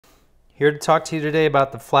Here to talk to you today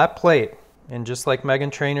about the flat plate. And just like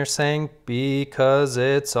Meghan Trainor's saying, because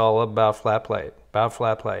it's all about flat plate, about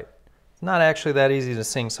flat plate. It's not actually that easy to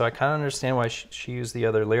sing, so I kind of understand why she used the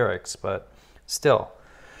other lyrics, but still.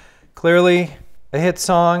 Clearly a hit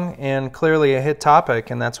song and clearly a hit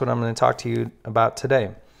topic, and that's what I'm going to talk to you about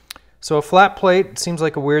today. So a flat plate seems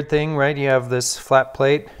like a weird thing, right? You have this flat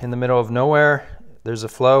plate in the middle of nowhere. There's a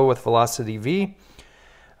flow with velocity v.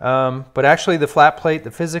 But actually the flat plate, the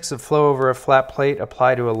physics of flow over a flat plate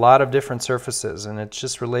apply to a lot of different surfaces, and it's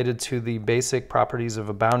just related to the basic properties of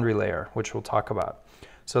a boundary layer, which we'll talk about.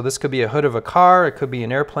 So this could be a hood of a car, it could be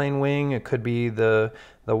an airplane wing, it could be the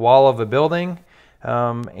wall of a building,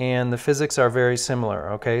 and the physics are very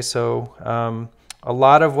similar, okay? So a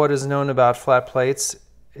lot of what is known about flat plates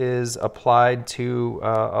is applied to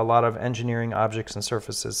a lot of engineering objects and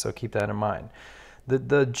surfaces, so keep that in mind.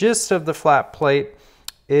 The gist of the flat plate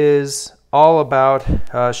is all about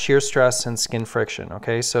shear stress and skin friction,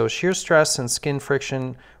 okay? So shear stress and skin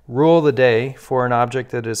friction rule the day for an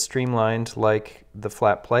object that is streamlined like the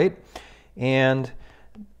flat plate. And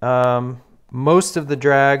most of the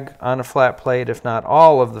drag on a flat plate, if not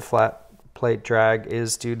all of the flat plate drag,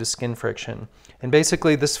 is due to skin friction. And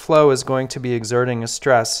basically this flow is going to be exerting a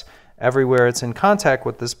stress everywhere it's in contact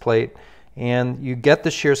with this plate, and you get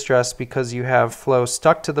the shear stress because you have flow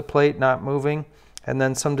stuck to the plate, not moving, and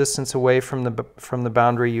then some distance away from the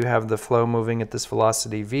boundary you have the flow moving at this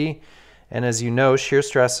velocity v. And as you know, shear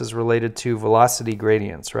stress is related to velocity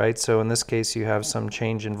gradients, right? So in this case you have some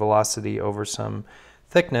change in velocity over some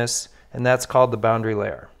thickness, and that's called the boundary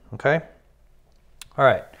layer, okay? All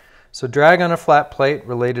right, so drag on a flat plate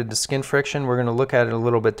related to skin friction. We're going to look at it a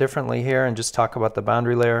little bit differently here and just talk about the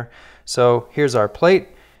boundary layer. So here's our plate.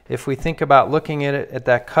 If we think about looking at it at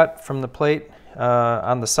that cut from the plate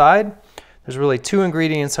on the side, there's really two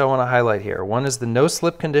ingredients I want to highlight here. One is the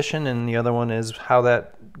no-slip condition, and the other one is how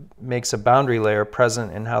that makes a boundary layer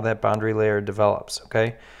present and how that boundary layer develops,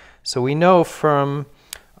 okay? So we know from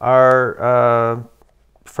our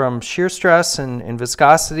from shear stress and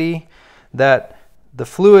viscosity that the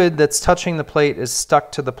fluid that's touching the plate is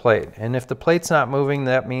stuck to the plate. And if the plate's not moving,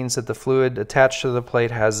 that means that the fluid attached to the plate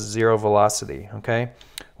has zero velocity, okay?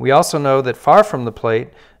 We also know that far from the plate,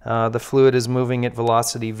 the fluid is moving at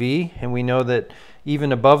velocity v, and we know that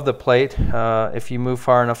even above the plate, if you move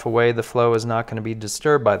far enough away, the flow is not going to be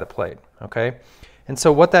disturbed by the plate, okay? And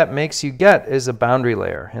so what that makes you get is a boundary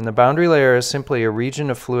layer, and the boundary layer is simply a region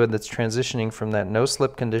of fluid that's transitioning from that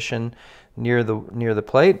no-slip condition near the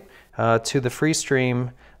plate to the free stream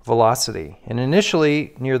velocity. And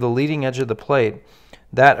initially, near the leading edge of the plate,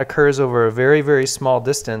 that occurs over a very, very small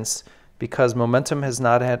distance because momentum has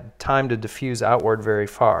not had time to diffuse outward very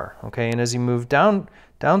far, okay? And as you move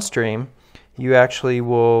downstream, you actually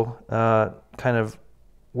will kind of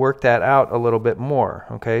work that out a little bit more,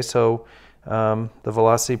 okay? So the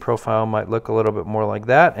velocity profile might look a little bit more like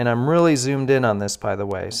that, and I'm really zoomed in on this, by the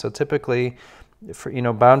way. So typically, for,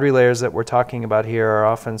 boundary layers that we're talking about here are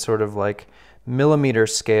often sort of like millimeter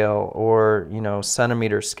scale, or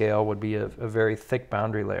centimeter scale would be a very thick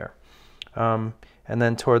boundary layer. And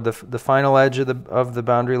then toward the final edge of the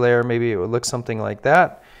boundary layer, maybe it would look something like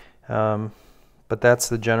that. But that's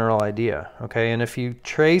the general idea, okay? And if you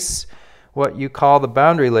trace what you call the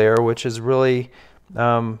boundary layer, which is really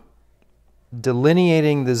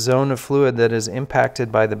delineating the zone of fluid that is impacted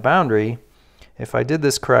by the boundary, if I did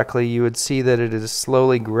this correctly, you would see that it is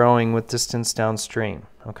slowly growing with distance downstream,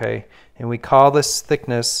 okay? And we call this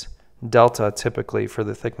thickness delta typically for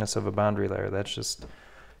the thickness of a boundary layer. That's just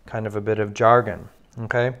kind of a bit of jargon,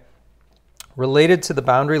 okay? Related to the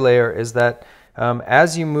boundary layer is that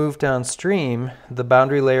as you move downstream, the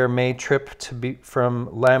boundary layer may trip to be from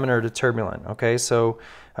laminar to turbulent, okay? So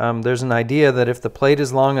there's an idea that if the plate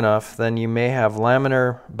is long enough, then you may have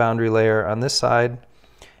laminar boundary layer on this side,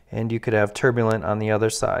 and you could have turbulent on the other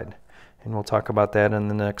side. And we'll talk about that in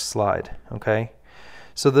the next slide, okay?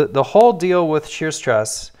 So the whole deal with shear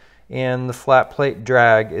stress and the flat plate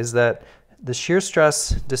drag is that the shear stress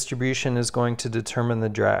distribution is going to determine the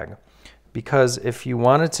drag. Because if you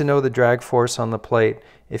wanted to know the drag force on the plate,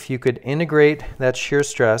 if you could integrate that shear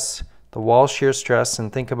stress, the wall shear stress,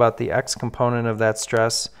 and think about the x component of that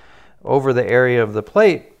stress over the area of the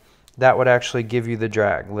plate, that would actually give you the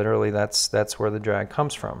drag. Literally, that's where the drag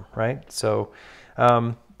comes from, right? So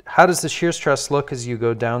how does the shear stress look as you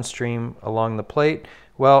go downstream along the plate?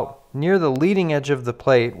 Well, near the leading edge of the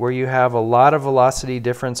plate, where you have a lot of velocity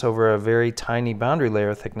difference over a very tiny boundary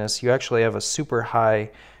layer thickness, you actually have a super high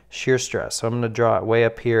shear stress. So I'm going to draw it way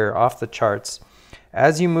up here off the charts.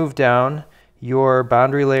 As you move down, your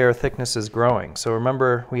boundary layer thickness is growing. So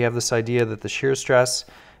remember, we have this idea that the shear stress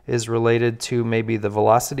is related to maybe the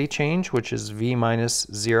velocity change, which is v minus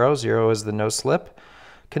 0. 0 is the no slip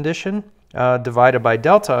condition, divided by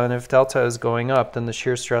delta. And if delta is going up, then the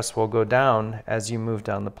shear stress will go down as you move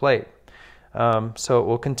down the plate. So it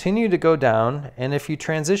will continue to go down, and if you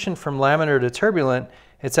transition from laminar to turbulent,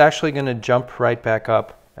 it's actually going to jump right back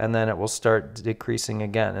up, and then it will start decreasing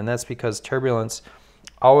again. And that's because turbulence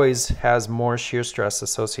always has more shear stress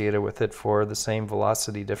associated with it for the same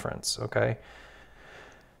velocity difference, okay?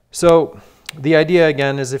 So the idea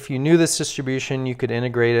again is if you knew this distribution, you could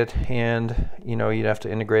integrate it, and you'd have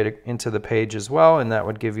to integrate it into the page as well, and that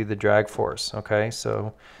would give you the drag force, okay?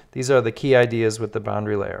 So these are the key ideas with the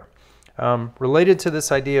boundary layer. Related to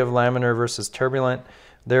this idea of laminar versus turbulent,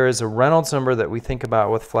 there is a Reynolds number that we think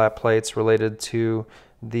about with flat plates related to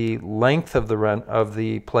the length of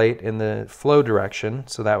the plate in the flow direction,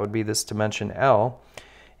 so that would be this dimension L.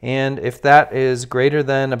 And if that is greater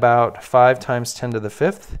than about 5 times 10 to the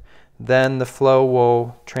 5th, then the flow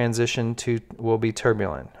will be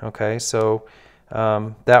turbulent. Okay, so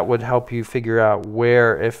that would help you figure out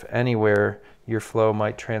where, if anywhere, your flow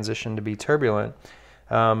might transition to be turbulent.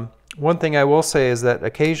 One thing I will say is that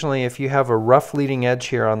occasionally if you have a rough leading edge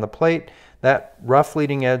here on the plate, that rough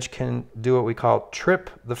leading edge can do what we call trip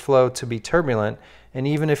the flow to be turbulent, and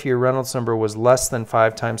even if your Reynolds number was less than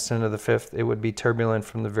 5 times 10 to the 5th, it would be turbulent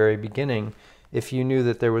from the very beginning if you knew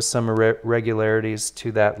that there was some irregularities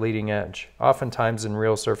to that leading edge. Oftentimes in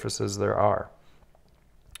real surfaces there are.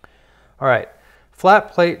 All right,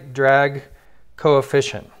 flat plate drag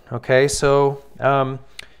coefficient. Okay, so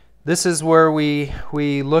this is where we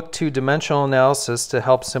look to dimensional analysis to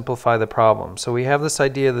help simplify the problem. So we have this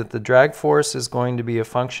idea that the drag force is going to be a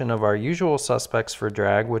function of our usual suspects for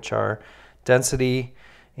drag, which are density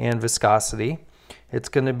and viscosity. It's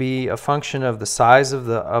going to be a function of the size of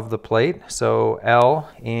the plate, so L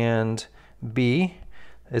and B.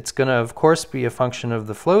 It's going to, of course, be a function of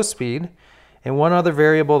the flow speed. And one other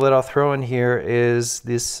variable that I'll throw in here is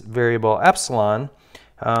this variable epsilon,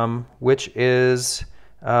 which is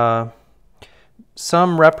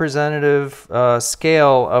some representative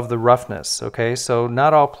scale of the roughness. Okay, so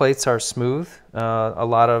not all plates are smooth. A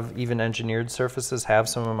lot of even engineered surfaces have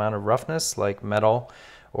some amount of roughness, like metal,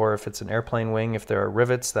 or if it's an airplane wing, if there are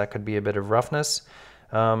rivets, that could be a bit of roughness.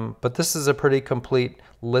 But this is a pretty complete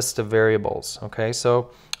list of variables. Okay,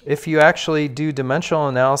 so if you actually do dimensional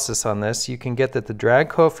analysis on this, you can get that the drag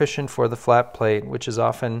coefficient for the flat plate, which is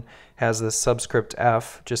often has the subscript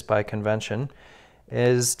F just by convention,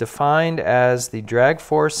 is defined as the drag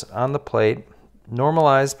force on the plate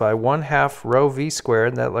normalized by 1/2 rho v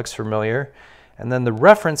squared. That looks familiar. And then the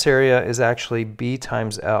reference area is actually B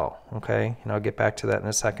times L. Okay, and I'll get back to that in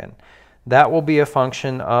a second. That will be a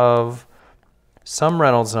function of some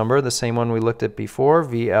Reynolds number, the same one we looked at before,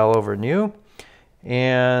 VL over nu.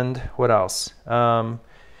 And what else? I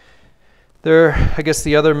guess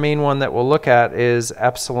the other main one that we'll look at is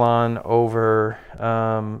epsilon over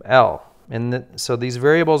L. And so these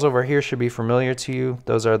variables over here should be familiar to you.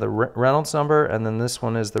 Those are the Reynolds number, and then this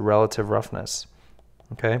one is the relative roughness.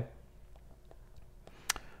 Okay?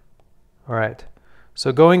 All right.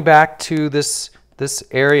 So going back to this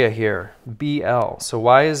area here, BL. So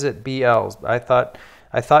why is it BL? I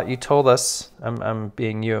thought you told us, I'm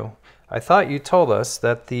being you. I thought you told us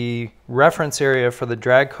that the reference area for the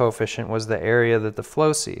drag coefficient was the area that the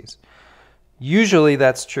flow sees. Usually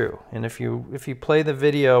that's true, and if you play the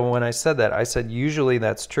video when I said that, I said usually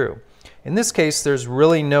that's true. In this case, there's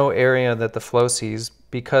really no area that the flow sees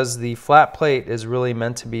because the flat plate is really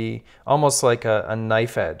meant to be almost like a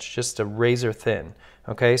knife edge, just a razor thin.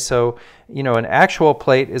 Okay, so an actual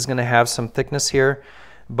plate is going to have some thickness here,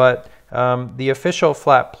 but the official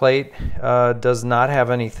flat plate does not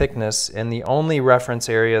have any thickness, and the only reference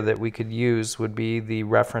area that we could use would be the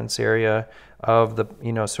reference area of the,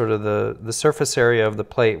 sort of the surface area of the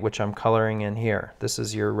plate, which I'm coloring in here. This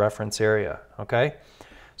is your reference area, okay?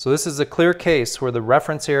 So this is a clear case where the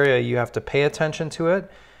reference area, you have to pay attention to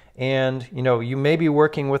it, and you may be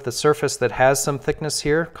working with a surface that has some thickness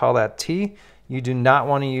here, call that T. You do not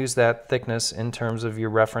want to use that thickness in terms of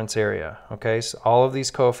your reference area, okay? So all of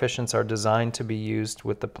these coefficients are designed to be used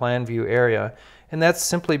with the plan view area, and that's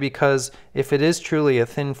simply because if it is truly a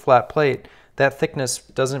thin flat plate, that thickness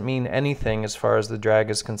doesn't mean anything as far as the drag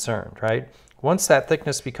is concerned, right? Once that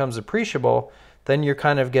thickness becomes appreciable, then you're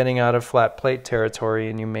kind of getting out of flat plate territory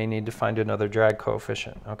and you may need to find another drag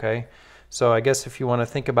coefficient, okay? So I guess if you want to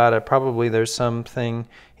think about it, probably there's something,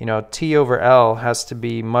 T over L has to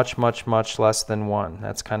be much, much, much less than 1.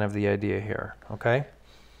 That's kind of the idea here, okay?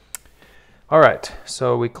 All right,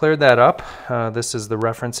 so we cleared that up. This is the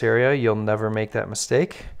reference area. You'll never make that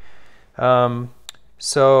mistake.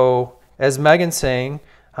 So as Megan's saying,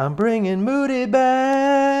 I'm bringing Moody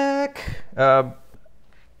back. I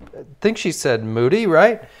think she said Moody,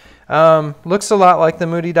 right? Looks a lot like the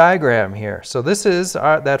Moody diagram here. So this is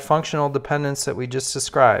that functional dependence that we just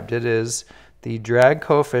described. It is the drag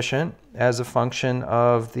coefficient as a function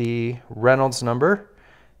of the Reynolds number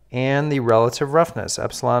and the relative roughness,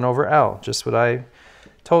 epsilon over L, just what I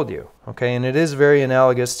told you. Okay, and it is very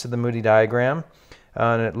analogous to the Moody diagram,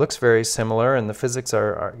 and it looks very similar, and the physics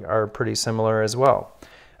are pretty similar as well.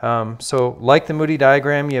 So like the Moody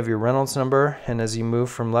diagram, you have your Reynolds number, and as you move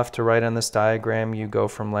from left to right on this diagram, you go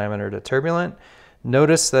from laminar to turbulent.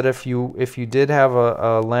 Notice that if you did have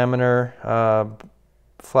a laminar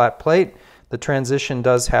flat plate, the transition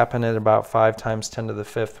does happen at about 5 times 10 to the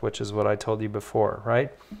 5th, which is what I told you before,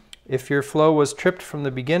 right? If your flow was tripped from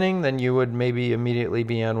the beginning, then you would maybe immediately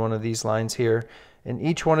be on one of these lines here. And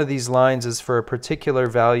each one of these lines is for a particular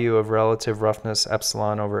value of relative roughness,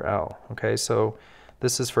 epsilon over L. Okay, so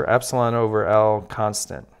this is for epsilon over L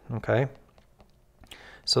constant. Okay,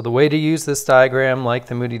 so the way to use this diagram, like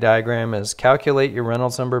the Moody diagram, is calculate your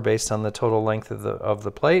Reynolds number based on the total length of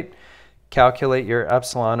the plate. Calculate your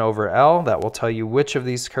epsilon over L. That will tell you which of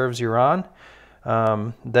these curves you're on.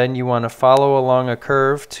 Then you want to follow along a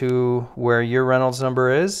curve to where your Reynolds number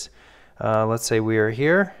is. Let's say we are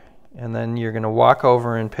here, and then you're going to walk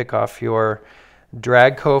over and pick off your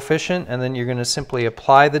drag coefficient, and then you're going to simply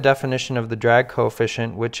apply the definition of the drag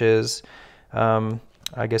coefficient, which is,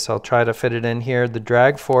 I guess I'll try to fit it in here, the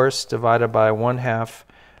drag force divided by 1/2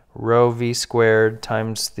 rho v squared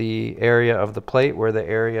times the area of the plate, where the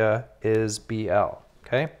area is BL.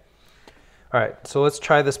 Okay? All right, so let's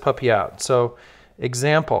try this puppy out. So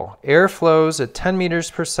example, air flows at 10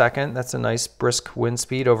 meters per second. That's a nice brisk wind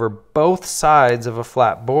speed over both sides of a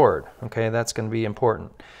flat board. Okay, that's going to be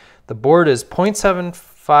important. The board is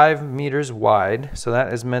 0.75 meters wide, so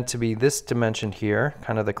that is meant to be this dimension here,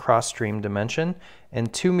 kind of the cross stream dimension,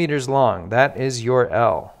 and 2 meters long. That is your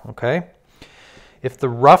L. Okay? If the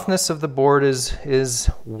roughness of the board is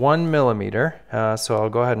 1 millimeter, so I'll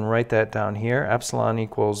go ahead and write that down here, epsilon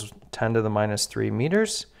equals 10 to the minus 3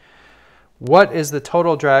 meters. What is the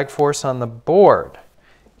total drag force on the board?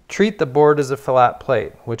 Treat the board as a flat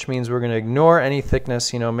plate, which means we're going to ignore any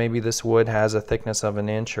thickness. You know, maybe this wood has a thickness of 1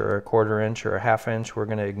 inch or a 1/4 inch or a 1/2 inch. We're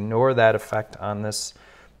going to ignore that effect on this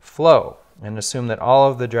flow and assume that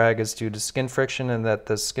all of the drag is due to skin friction and that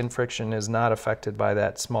the skin friction is not affected by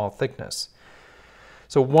that small thickness.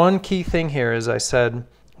 So one key thing here is I said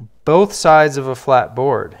both sides of a flat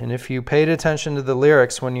board. And if you paid attention to the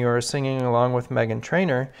lyrics when you were singing along with Meghan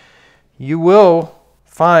Trainor, you will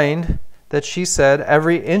find that she said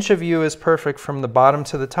every inch of you is perfect from the bottom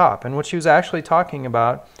to the top. And what she was actually talking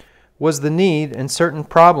about was the need in certain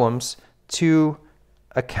problems to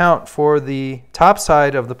account for the top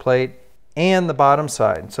side of the plate and the bottom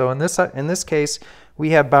side. So in this case,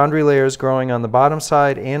 we have boundary layers growing on the bottom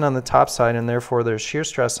side and on the top side, and therefore there's shear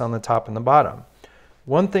stress on the top and the bottom.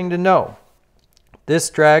 One thing to know, this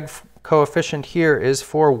drag coefficient here is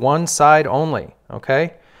for one side only,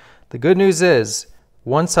 okay? The good news is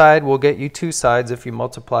one side will get you 2 sides if you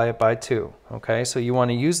multiply it by 2, okay? So you want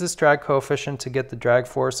to use this drag coefficient to get the drag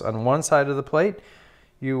force on one side of the plate.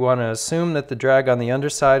 You want to assume that the drag on the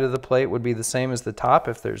underside of the plate would be the same as the top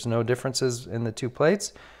if there's no differences in the 2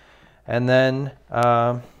 plates. And then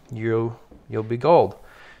you'll be gold,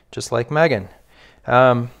 just like Megan.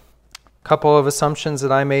 Couple of assumptions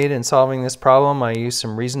that I made in solving this problem. I used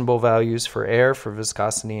some reasonable values for air, for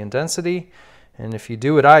viscosity and density. And if you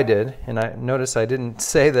do what I did, and I notice I didn't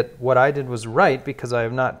say that what I did was right because I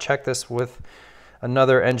have not checked this with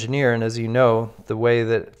another engineer. And as you know, the way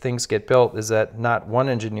that things get built is that not one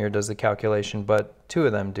engineer does the calculation, but 2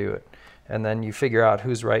 of them do it. And then you figure out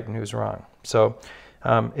who's right and who's wrong. So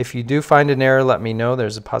if you do find an error, let me know.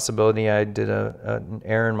 There's a possibility I did an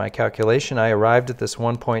error in my calculation. I arrived at this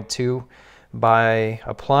 1.2 by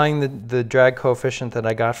applying the drag coefficient that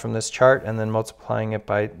I got from this chart and then multiplying it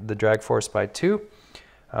by the drag force by 2.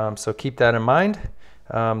 So keep that in mind.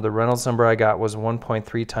 The Reynolds number I got was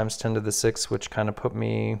 1.3 times 10 to the 6, which kind of put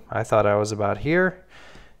me, I thought I was about here.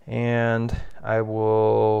 And I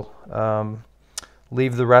will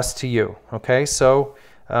leave the rest to you. Okay, so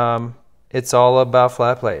it's all about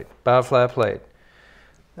flat plate,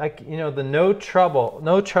 you know, the no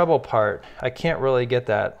trouble part, I can't really get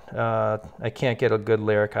that. I can't get a good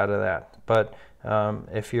lyric out of that. But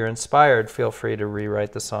if you're inspired, feel free to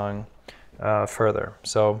rewrite the song further.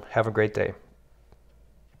 So have a great day.